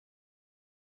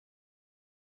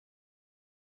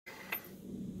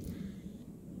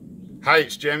Hi,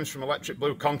 it's James from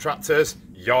ElectricBlu Contractors,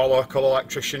 your local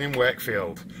electrician in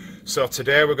Wakefield. So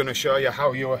today we're going to show you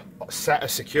how you set a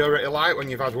security light when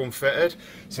you've had one fitted.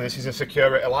 So this is a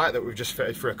security light that we've just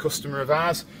fitted for a customer of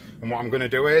ours, and what I'm going to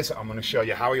do is I'm going to show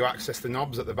you how you access the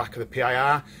knobs at the back of the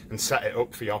PIR and set it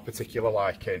up for your particular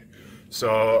liking.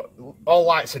 So all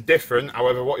lights are different,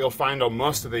 however what you'll find on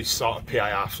most of these sort of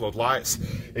PIR floodlights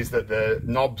is that the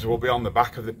knobs will be on the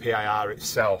back of the PIR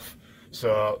itself.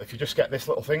 So if you just get this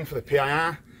little thing for the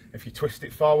PIR, if you twist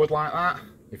it forward like that,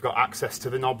 you've got access to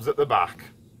the knobs at the back.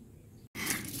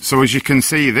 So as you can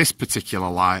see, this particular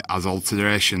light has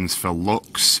alterations for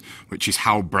lux, which is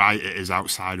how bright it is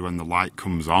outside when the light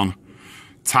comes on.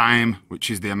 Time, which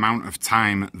is the amount of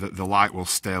time that the light will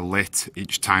stay lit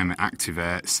each time it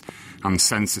activates. And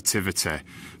sensitivity.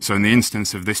 So in the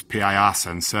instance of this PIR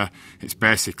sensor, it's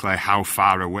basically how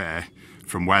far away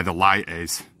from where the light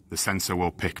is the sensor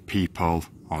will pick people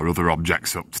or other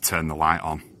objects up to turn the light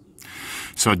on.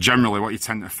 So generally what you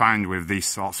tend to find with these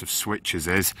sorts of switches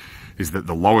is that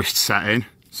the lowest setting,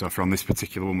 so from this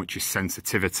particular one which is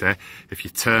sensitivity, if you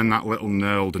turn that little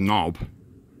knurled knob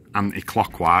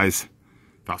anti-clockwise,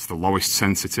 that's the lowest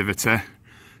sensitivity.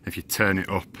 If you turn it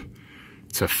up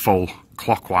to full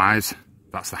clockwise,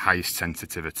 that's the highest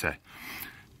sensitivity.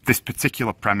 This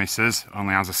particular premises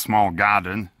only has a small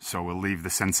garden, so we'll leave the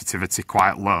sensitivity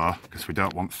quite low because we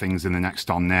don't want things in the next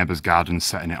door neighbour's garden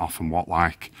setting it off and what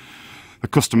like. The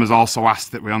customers also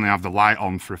asked that we only have the light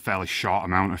on for a fairly short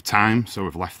amount of time, so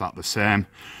we've left that the same.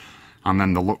 And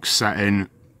then the lux setting,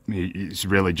 it's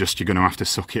really just you're going to have to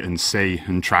suck it and see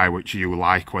and try which you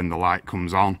like when the light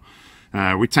comes on.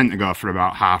 We tend to go for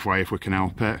about halfway if we can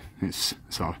help it. It's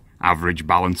sort of average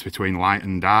balance between light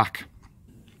and dark.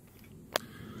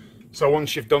 So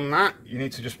once you've done that, you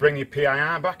need to just bring your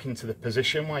PIR back into the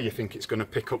position where you think it's going to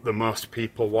pick up the most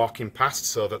people walking past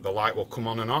so that the light will come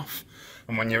on and off.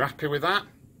 And when you're happy with that,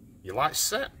 your light's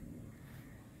set.